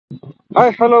Hi,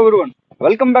 hello everyone.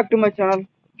 Welcome back to my channel,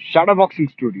 Shadow Boxing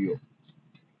Studio.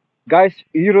 Guys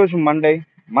ఈ రోజు Monday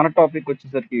మన topic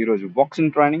వచ్చేసరికి ఈ రోజు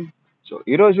బాక్సింగ్ ట్రైనింగ్. సో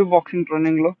ఈ రోజు బాక్సింగ్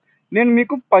ట్రైనింగ్ లో నేను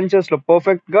మీకు పంచెస్ లో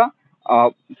పర్ఫెక్ట్ గా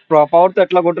పవర్ తో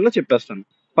ఎట్లా కొట్టాలో చెప్పేస్తాను.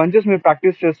 పంచెస్ మీరు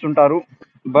ప్రాక్టీస్ చేస్తుంటారు,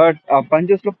 బట్ ఆ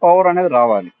పంచెస్ లో పవర్ అనేది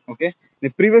రావాలి. ఓకే,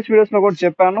 నేను ప్రీవియస్ వీడియోస్ లో కూడా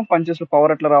చెప్పాను పంచెస్ లో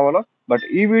పవర్ ఎట్లా రావాలో. బట్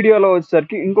ఈ వీడియోలో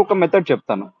వచ్చేసరికి ఇంకొక మెథడ్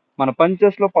చెప్తాను, మన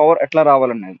పంచెస్ లో పవర్ ఎట్లా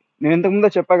రావాలనేది. నేను ఇంతకు ముందే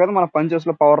చెప్పా కదా, మన పంచెస్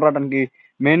లో పవర్ రావడానికి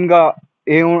మెయిన్ గా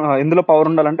ఏం ఎందులో పవర్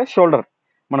ఉండాలంటే షోల్డర్.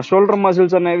 మన షోల్డర్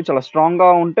మజిల్స్ అనేవి చాలా స్ట్రాంగ్ గా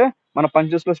ఉంటే మన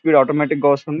పంచెస్ లో స్పీడ్ ఆటోమేటిక్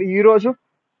గా వస్తుంది. ఈ రోజు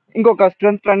ఇంకొక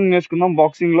స్ట్రెంత్ ట్రైనింగ్ నేర్చుకుందాం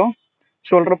బాక్సింగ్ లో.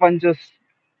 షోల్డర్ పంచెస్,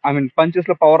 పంచెస్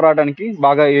లో పవర్ రావడానికి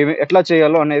బాగా ఎట్లా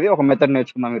చేయాలో అనేది ఒక మెథడ్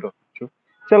నేర్చుకుందాం ఈరోజు.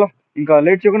 చలో, ఇంకా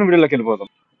లేట్ చేయకుండా వీడియోలోకి వెళ్ళిపోదాం.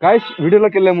 గాయస్,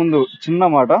 వీడియోలోకి వెళ్ళే ముందు చిన్న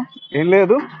మాట. ఏం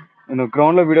లేదు, నేను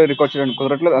గ్రౌండ్ లో వీడియో రికార్డ్ చేయడానికి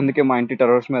కుదరట్లేదు, అందుకే మా ఇంటి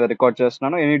టెర్రస్ మీద రికార్డ్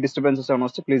చేస్తున్నాను. ఎనీ డిస్టర్బెన్సెస్ ఏమైనా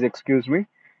వస్తే ప్లీజ్ ఎక్స్క్యూజ్ మీ.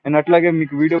 అండ్ అట్లాగే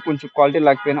మీకు వీడియో కొంచెం క్వాలిటీ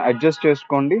లేకపోయినా అడ్జస్ట్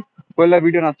చేసుకోండి. ఒకవేళ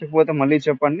వీడియో నచ్చకపోతే మళ్ళీ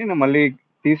చెప్పండి, నేను మళ్ళీ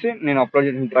తీసి నేను అప్లోడ్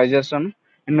చేయడానికి ట్రై చేస్తాను.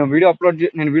 నేను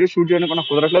వీడియో షూట్ చేయడానికి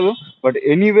నాకు కుదరట్లేదు, బట్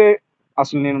ఎనీవే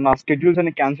అసలు నేను నా స్కెడ్యూల్స్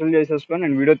అన్ని క్యాన్సిల్ చేసేసుకొని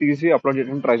నేను వీడియో తీసి అప్లోడ్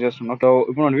చేయడానికి ట్రై చేస్తున్నాను. సో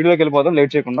ఇప్పుడు మనం వీడియోకి వెళ్ళిపోదాం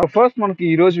లేట్ చేయకుండా. ఫస్ట్ మనకి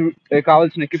ఈ రోజు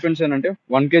కావాల్సిన ఎక్విప్మెంట్స్ ఏంటంటే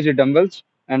 1 kg డంబెల్స్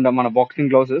అండ్ మన బాక్సింగ్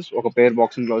గ్లౌజెస్, ఒక పేర్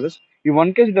బాక్సింగ్ గ్లౌజెస్. ఈ 1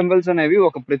 kg డంబెల్స్ అనేవి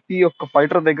ప్రతి ఒక్క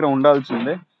ఫైటర్ దగ్గర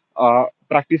ఉండాల్సిందే.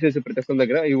 ప్రాక్టీస్ చేసే ప్రతి ఒక్కరి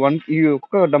దగ్గర ఈ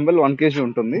ఒక్క డంబెల్ 1 kg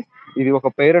ఉంటుంది. ఇది ఒక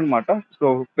పేర్ అన్నమాట. సో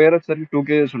పేర్ వచ్చేసరికి 2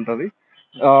 kgs ఉంటుంది.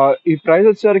 ఈ ప్రైస్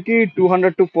వచ్చేసరికి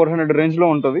 200 to 400 రేంజ్ లో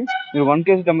ఉంటుంది. మీరు 1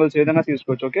 kg డంబెల్స్ ఏదైనా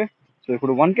తీసుకోవచ్చు. ఓకే, సో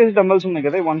ఇప్పుడు 1 kg డంబెల్స్ ఉన్నాయి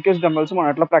కదా, ఈ 1 kg డంబెల్స్ మనం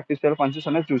ఎట్లా ప్రాక్టీస్ చేయాలి పంచెస్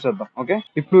అనేది చూసేద్దాం. ఓకే,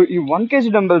 ఇప్పుడు ఈ 1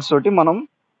 kg డంబెల్స్ తోటి మనం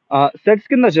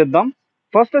సెట్స్ కింద చేద్దాం.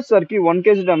 ఫస్ట్ వచ్చేసరికి 1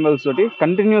 kg డంబెల్స్ తోటి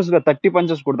కంటిన్యూస్ గా 30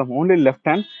 పంచెస్ కొడదాం, ఓన్లీ లెఫ్ట్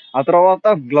హ్యాండ్. ఆ తర్వాత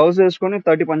గ్లౌజ్ వేసుకొని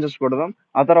 30 పంచెస్ కొడదాం.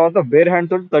 ఆ తర్వాత బేర్ హ్యాండ్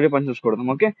తోటి 30 పంచెస్ కొడదాం.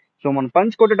 ఓకే, సో మనం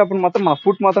పంచ్ కొట్టేటప్పుడు మాత్రం మన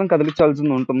ఫుట్ మాత్రం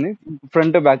కదిలించాల్సి ఉంటుంది,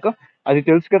 ఫ్రంట్ బ్యాక్. అది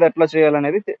తెలుసు కదా ఎట్లా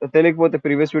చేయాలనేది. తెలియకపోతే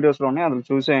ప్రీవియస్ వీడియోస్ లో ఉన్నాయి, అది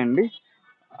చూసేయండి.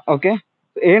 ఓకే,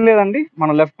 ఏం లేదండి,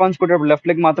 మనం లెఫ్ట్ పంచ్ కొట్టేటప్పుడు లెఫ్ట్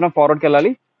లెగ్ మాత్రం ఫార్వర్డ్కి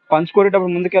వెళ్ళాలి, పంచ్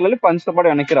కొట్టేటప్పుడు ముందుకు వెళ్ళాలి, పంచ్ తో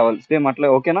పాటు వెనక్కి రావాలి, సేమ్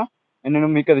అట్లా. ఓకేనా,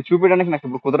 నేను మీకు అది చూపించడానికి నాకు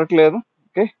ఇప్పుడు కుదరట్లేదు.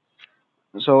 ఓకే,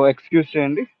 సో ఎక్స్క్యూజ్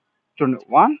చేయండి. చూడండి,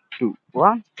 1 2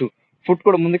 1 2. ఫుట్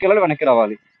కూడా ముందుకెళ్ళాలి, వెనక్కి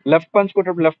రావాలి. లెఫ్ట్ పంచ్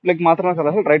కొట్టేటప్పుడు లెఫ్ట్ లెగ్ మాత్రమే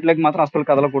కదలాలి, రైట్ లెగ్ మాత్రం అసలు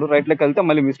కదలకూడదు. రైట్ లెగ్ వెళ్తే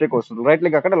మళ్ళీ మిస్టేక్ వస్తుంది. రైట్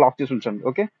లెగ్ అక్కడ లాక్ చేసి ఉంచండి.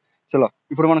 ఓకే, చలో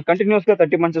ఇప్పుడు మనం కంటిన్యూస్ గా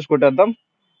 30 పంచెస్ కొట్టేద్దాం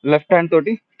లెఫ్ట్ హ్యాండ్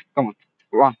తోటి. కమన్,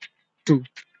 1 2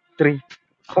 3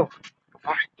 4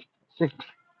 5 6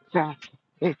 7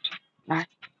 8 9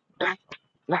 10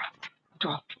 11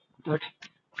 12 13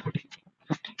 14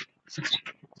 15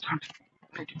 16 17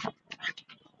 18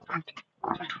 19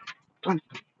 20 21 22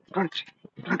 23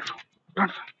 24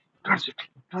 25 26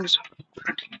 27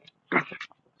 28 29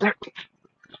 30.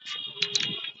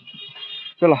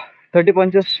 చలో, 30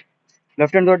 పంచెస్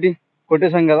లెఫ్ట్ హ్యాండ్ తోటి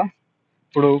కొట్టేసాం కదా.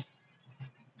 ఇప్పుడు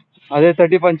అదే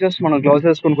 30 పంచెస్ మనం గ్లౌస్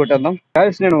వేసుకొని కొట్టేద్దాం.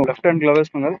 గాయస్, నేను లెఫ్ట్ హ్యాండ్ గ్లౌస్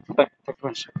వేసుకున్నాను కదా.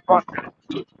 1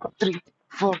 2 3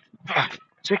 4 5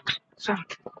 6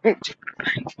 7 8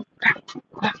 9 10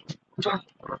 11 12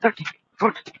 13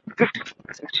 14 15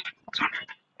 16 17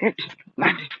 18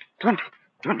 19 20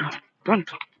 21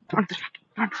 22 23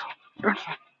 24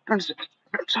 25 26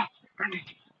 27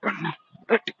 28 29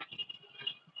 30.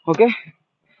 ఓకే,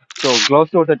 సో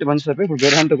గ్లౌస్ తో 30 పంచెస్ అయిపోయి ఇప్పుడు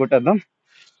వేరే హ్యాండ్ తో కొట్టేద్దాం.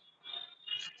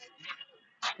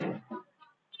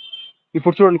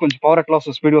 ఇప్పుడు చూడండి కొంచెం పవర్ ఎట్లా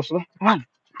వస్తుంది, స్పీడ్ వస్తుందా. 1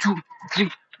 2 3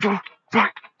 4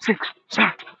 5 6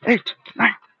 7 8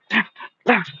 9 10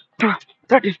 11 12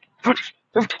 13 14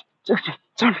 15 16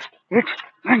 17 18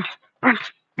 19 20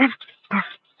 21 22 23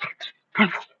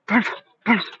 24 25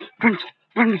 26 27 28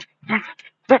 29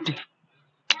 30.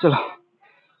 చలో,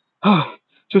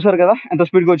 చూసారు కదా ఎంత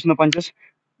స్పీడ్గా వచ్చిందో పంచెస్.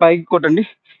 పైకి కొట్టండి.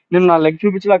 నేను నా లెగ్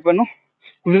చూపించలేకపోయాను,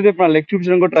 కుదిరితే ఇప్పుడు నా లెగ్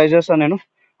చూపించడం కూడా ట్రై చేస్తాను. నేను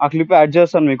ఆ క్లిప్ యాడ్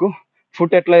చేస్తాను మీకు,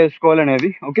 ఫుట్ ఎట్లా వేసుకోవాలి అనేది.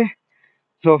 ఓకే,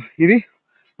 సో ఇది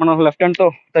మనం లెఫ్ట్ హ్యాండ్తో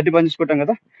 30 పంచెస్ కొట్టాం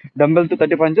కదా, డంబెల్తో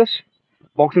 30 punches,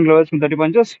 boxing gloves 30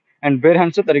 punches and bear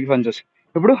హ్యాండ్స్తో 30 punches.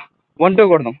 ఇప్పుడు 1 2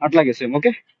 కొడదాం అట్లాగే సేమ్.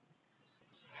 ఓకే,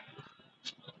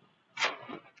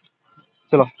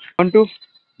 చలో 1 2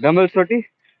 డంబెల్స్ తోటి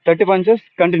 30 పంచెస్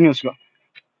కంటిన్యూస్గా.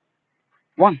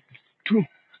 1 2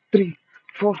 3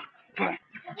 4 5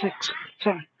 6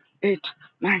 7 8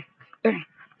 9 10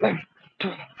 11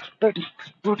 12 13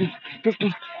 14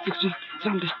 15 16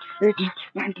 17 18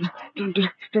 19 20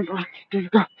 21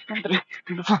 22 23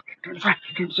 24 25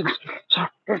 26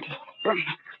 27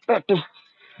 28 30.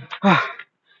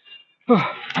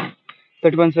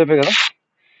 30 పంచెస్ అయిపోయి కదా,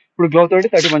 ఇప్పుడు గ్లౌ తోటి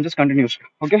 30 పంచెస్ కంటిన్యూస్.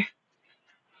 ఓకే,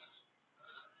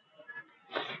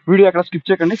 వీడియో అక్కడ స్కిప్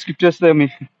చేయకండి, స్కిప్ చేస్తే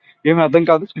మీకు ఏమీ అర్థం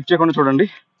కాదు, స్కిప్ చేయకుండా చూడండి.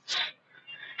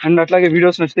 అండ్ అట్లాగే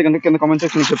వీడియోస్ నచ్చితే కనుక కింద కామెంట్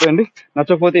సెక్షన్లో చెప్పండి.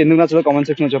 నచ్చకపోతే ఎందుకు నచ్చదో కామెంట్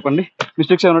సెక్షన్లో చెప్పండి.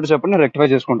 మిస్టేక్స్ ఏమైనా చెప్పండి, నేను రెక్టిఫై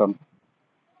చేసుకుంటాను.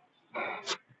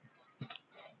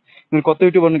 నేను కొత్త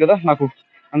యూట్యూబర్ని కదా, నాకు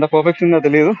అంత పర్ఫెక్షన్గా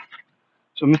తెలియదు.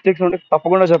 సో మిస్టేక్స్ ఉంటే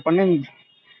తప్పకుండా చెప్పండి,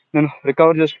 నేను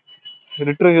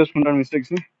రిట్రైవ్ చేసుకుంటాను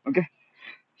మిస్టేక్స్ని. ఓకే,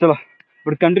 చలో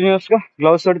ఇప్పుడు కంటిన్యూస్గా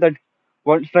గ్లౌస్ తోటి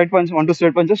 30 పంచ్ 1 2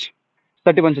 స్ట్రైట్ పంచెస్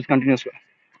 30 పంచెస్ కంటిన్యూస్గా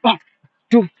 1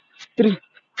 2 3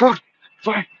 4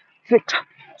 5 6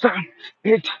 7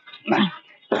 8 9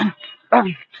 10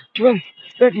 11 12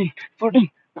 13 14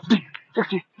 15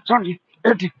 16 17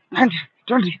 18 19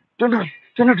 20 21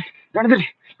 22 23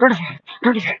 24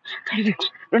 25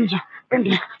 26 27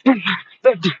 28 29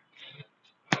 30.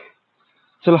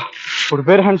 చలో ఇప్పుడు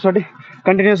బేర్ హ్యాండ్స్ తోటి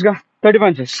కంటిన్యూస్గా 30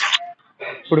 పంచెస్.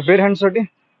 ఇప్పుడు బేర్ హ్యాండ్స్ తోటి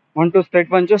 1 2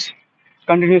 స్ట్రైట్ పంచెస్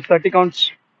కంటిన్యూస్ 30 కౌంట్స్.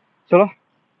 చలో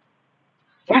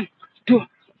 1 2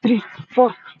 3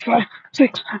 4 5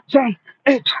 6 7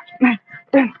 8 9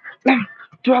 10 11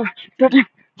 12 13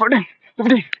 14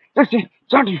 15 16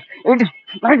 17 18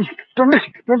 19 20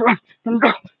 21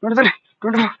 22 23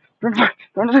 24 25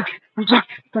 26 27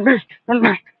 28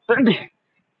 29 30.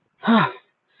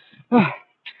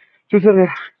 చూసారు,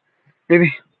 ఇది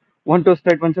 1 2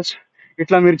 స్ట్రైట్ పంచెస్.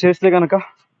 ఇట్లా మీరు చేస్తే కనుక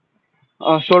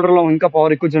షోల్డర్లో ఇంకా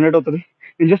పవర్ ఎక్కువ జనరేట్ అవుతుంది.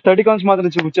 నేను జస్ట్ 30 కౌంట్స్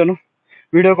మాత్రం చూపించాను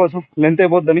వీడియో కోసం, లెంత్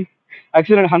అయిపోద్దని.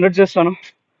 యాక్చువల్లీ నేను 100 చేస్తాను.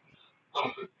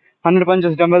 100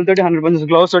 పంచెస్ డంబెల్ తోటి, 100 పంచెస్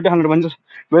గ్లౌస్ తోటి, 100 పంచెస్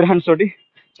వేర్ హ్యాండ్స్ తోటి.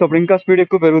 సో అప్పుడు ఇంకా స్పీడ్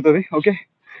ఎక్కువ పెరుగుతుంది. ఓకే,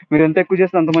 మీరు ఎంత ఎక్కువ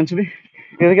చేస్తే అంత మంచిది.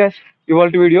 ఇది గైస్ ఇవాళ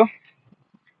వీడియో.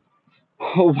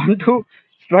 1 2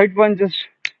 స్ట్రైట్ పంచెస్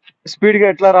స్పీడ్గా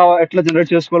ఎట్లా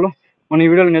జనరేట్ చేసుకోవాలో మనం ఈ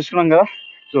వీడియోలో నేర్చుకున్నాం కదా.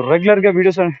 సో రెగ్యులర్గా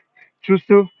వీడియోస్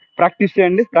చూస్తూ ప్రాక్టీస్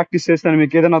చేయండి. ప్రాక్టీస్ చేస్తాను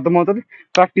మీకు ఏదైనా అర్థమవుతుంది.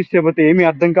 ప్రాక్టీస్ చేయకపోతే ఏమీ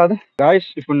అర్థం కాదు. గాయస్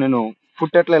ఇప్పుడు నేను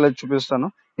ఫుట్ ఎట్లా ఇలా చూపిస్తాను.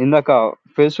 ఇందాక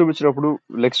ఫేస్ చూపించినప్పుడు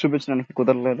లెగ్స్ చూపించడానికి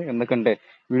కుదరలేదు, ఎందుకంటే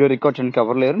వీడియో రికార్డ్ చేయడానికి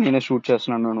ఎవరు లేరు, నేనే షూట్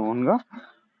చేస్తున్నాను ఓన్గా.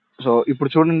 సో ఇప్పుడు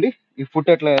చూడండి ఈ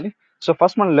ఫుట్ ఎట్లా వేయాలి. సో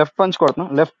ఫస్ట్ మనం లెఫ్ట్ పంచ్ కొడుతున్నాం.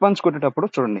 లెఫ్ట్ పంచ్ కొట్టేటప్పుడు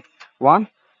చూడండి 1,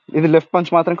 ఇది లెఫ్ట్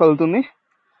పంచ్ మాత్రం కదులుతుంది.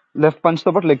 లెఫ్ట్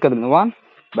పంచ్తో పాటు లెగ్ కదిలింది. 1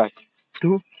 back,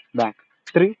 2 back,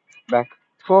 3 back,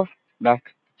 4 back,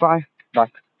 5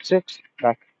 back, 6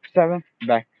 back, 7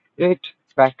 back, 8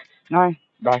 back, 9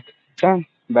 back, 10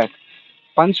 back.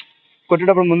 Punch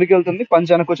కొట్టేటప్పుడు ముందుకు వెళ్తుంది, పంచ్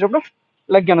వెనక్కి వచ్చేటప్పుడు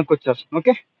లెగ్ వెనక్కి వచ్చేస్తుంది.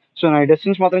 ఓకే, సో నా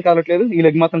డిస్టెన్స్ మాత్రం కదలట్లేదు, ఈ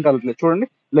లెగ్ మాత్రం కదలట్లేదు. చూడండి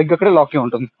లెగ్ అక్కడే లాక్ అయి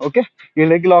ఉంటుంది. ఓకే, ఈ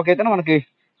లెగ్ లాక్ అయితేనే మనకి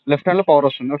లెఫ్ట్ హ్యాండ్లో పవర్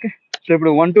వస్తుంది. ఓకే, సో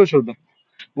ఇప్పుడు 1 2 చూద్దాం.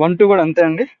 1 2 కూడా అంతే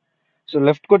అండి. సో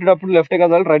లెఫ్ట్ కొట్టేటప్పుడు లెఫ్టే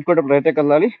కదలాలి, రైట్ కొట్టేటప్పుడు రైటే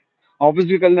కదలాలి.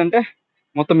 ఆపోజిట్కి వెళ్ళిందంటే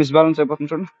మొత్తం మిస్బ్యాలెన్స్ అయిపోతుంది.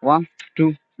 చూడండి 1 2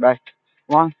 బ్యాక్,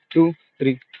 1 2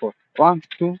 3 4, 1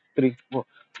 2 3 4,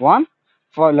 1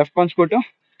 లెఫ్ట్ పంచ్ కొట్టాం,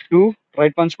 2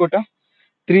 రైట్ పంచ్ కొట్టాం,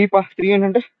 3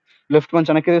 ఏంటంటే లెఫ్ట్ పంచ్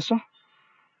వెనక్కి తీస్తాం,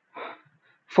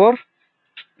 4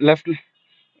 లెఫ్ట్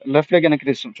లెగ్ వెనక్కి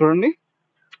తీస్తాం. చూడండి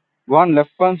 1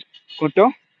 లెఫ్ట్ పంచ్ కొట్టాం,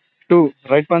 2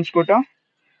 రైట్ పంచ్ కొట్టాం,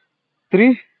 3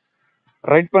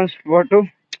 రైట్ పంచ్ కొట్టు.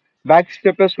 బ్యాక్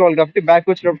స్టెప్ వేసుకోవాలి కాబట్టి బ్యాక్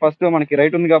వచ్చినప్పుడు ఫస్ట్ మనకి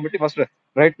రైట్ ఉంది కాబట్టి ఫస్ట్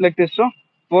రైట్ లెగ్ తీస్తాం.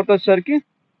 4th వచ్చేసరికి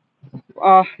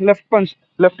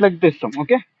లెఫ్ట్ లెగ్ తీస్తాం.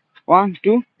 ఓకే, 1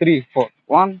 2 3 4,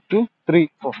 1 2 3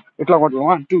 4 ఇట్లా కొట్టాలి.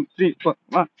 1 2 3 4,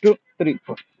 1 2 3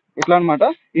 4 ఇట్లా అనమాట.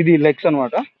 ఇది లెగ్స్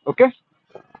అనమాట. ఓకే,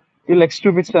 ఈ లెగ్స్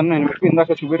చూపిస్తాను నేను,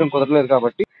 ఇందాక చూపించడం కుదరలేదు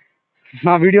కాబట్టి.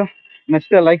 నా వీడియో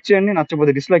నచ్చితే లైక్ చేయండి,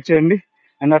 నచ్చకపోతే డిస్లైక్ చేయండి.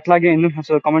 అండ్ అట్లాగే ఎందుకు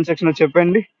నచ్చదో కామెంట్ సెక్షన్లో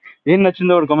చెప్పండి. ఏం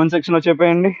నచ్చిందో కూడా కామెంట్ సెక్షన్లో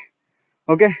చెప్పేయండి.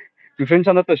 ఓకే, మీ ఫ్రెండ్స్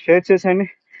అందరితో షేర్ చేసేయండి.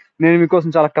 నేను మీకోసం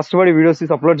చాలా కష్టపడి వీడియోస్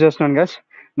తీసి అప్లోడ్ చేస్తున్నాను గాయస్,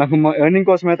 నాకు మా ఎర్నింగ్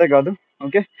కోసం అయితే కాదు.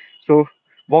 ఓకే, సో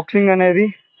బాక్సింగ్ అనేది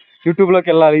యూట్యూబ్లోకి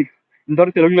వెళ్ళాలి,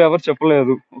 ఇంతవరకు తెలుగులో ఎవరు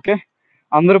చెప్పలేదు. ఓకే,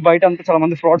 అందరూ బయట అంతా చాలా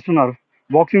మంది ఫ్రాడ్స్ ఉన్నారు,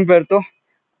 బాక్సింగ్ పేరుతో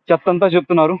చెత్త అంతా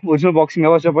చెప్తున్నారు, ఒరిజినల్ బాక్సింగ్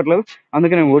ఎవరు చెప్పట్లేదు.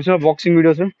 అందుకే నేను ఒరిజినల్ బాక్సింగ్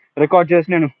వీడియోస్ రికార్డ్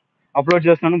చేసి నేను అప్లోడ్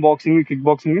చేస్తున్నాను, బాక్సింగ్ కిక్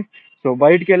బాక్సింగ్. సో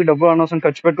బయటికి వెళ్ళి డబ్బులు అనవసరం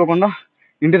ఖర్చు పెట్టుకోకుండా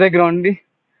ఇంటి దగ్గర ఉండి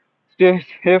స్టే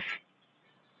సేఫ్,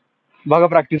 బాగా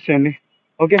ప్రాక్టీస్ చేయండి.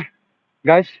 ఓకే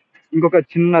గాయస్, ఇంకొక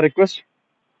చిన్న రిక్వెస్ట్.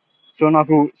 సో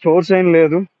నాకు సోర్స్ ఏం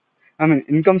లేదు, ఐ మీన్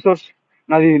ఇన్కమ్ సోర్స్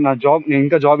నాది నా జాబ్, నేను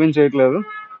ఇంకా జాబ్ ఏం చేయట్లేదు.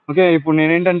 ఓకే, ఇప్పుడు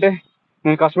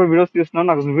నేను కష్టపడి వీడియోస్ తీస్తున్నాను,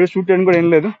 నాకు వీడియో షూట్ చేయడం కూడా ఏం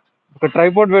లేదు. ఒక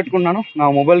ట్రైపాడ్ పెట్టుకున్నాను నా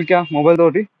మొబైల్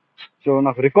తోటి. సో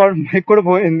నాకు మైక్ కూడా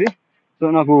పోయింది. సో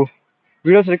నాకు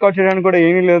వీడియోస్ రికార్డ్ చేయడానికి కూడా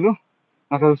ఏమీ లేదు,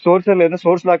 నాకు సోర్సే లేదు.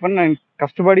 సోర్స్ లేకుండా నేను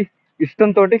కష్టపడి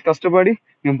ఇష్టంతో కష్టపడి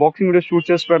నేను బాక్సింగ్ వీడియోస్ షూట్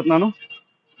చేసి పెడుతున్నాను.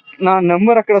 నా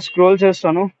నెంబర్ అక్కడ స్క్రోల్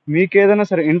చేస్తాను, మీకు ఏదైనా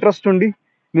సరే ఇంట్రెస్ట్ ఉండి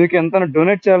మీకు ఎంత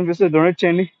డొనేట్ చేయాలనిపిస్తే డొనేట్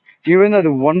చేయండి. ఈవెన్ అది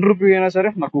 1 రూపీ అయినా సరే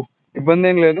నాకు ఇబ్బంది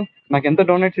ఏం లేదు. నాకు ఎంత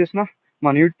డొనేట్ చేసినా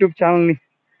మన యూట్యూబ్ ఛానల్ని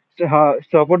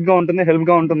సపోర్ట్గా ఉంటుంది,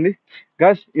 హెల్ప్గా ఉంటుంది.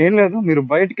 గాయస్ ఏం లేదు, మీరు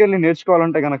బయటికి వెళ్ళి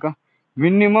నేర్చుకోవాలంటే కనుక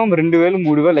మినిమం 2000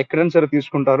 3000 ఎక్కడైనా సరే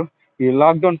తీసుకుంటారు. ఈ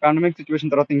లాక్డౌన్ పాండమిక్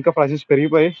సిచ్యువేషన్ తర్వాత ఇంకా ప్రైసెస్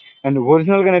పెరిగిపోయి అండ్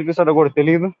ఒరిజినల్గా నేర్పిస్తాడో కూడా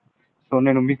తెలియదు. సో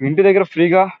నేను మీకు ఇంటి దగ్గర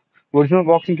ఫ్రీగా original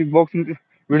boxing kick boxing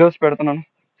videos పెడుతున్నాను.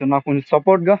 సో నాకు కొంచెం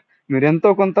సపోర్ట్గా మీరు ఎంతో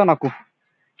కొంత నాకు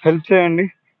హెల్ప్ చేయండి.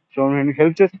 సో నేను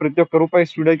హెల్ప్ చేసి ప్రతి ఒక్క రూపాయి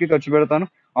స్టూడియోకి ఖర్చు పెడతాను.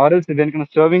 ఆర్ఎల్స్ దేనికైనా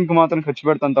సర్వింగ్కి మాత్రం ఖర్చు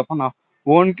పెడతాను తప్ప నా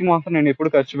ఓన్కి మాత్రం నేను ఎప్పుడు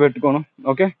ఖర్చు పెట్టుకోను.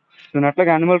 ఓకే, సో నేను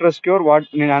అట్లాగే యానిమల్ రెస్క్యూర్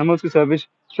నేను యానిమల్స్కి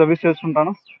సర్వీస్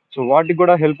చేస్తుంటాను. సో వాటికి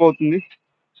కూడా హెల్ప్ అవుతుంది.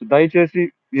 సో దయచేసి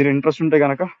మీరు ఇంట్రెస్ట్ ఉంటే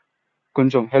కనుక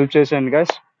కొంచెం హెల్ప్ చేసేయండి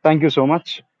guys. Thank you so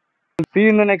much. See you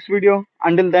in the next video.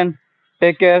 Until then,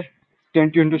 take care. Stay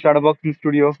tuned to Shadowboxing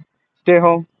Studio. Stay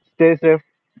home. Stay safe.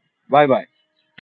 Bye bye.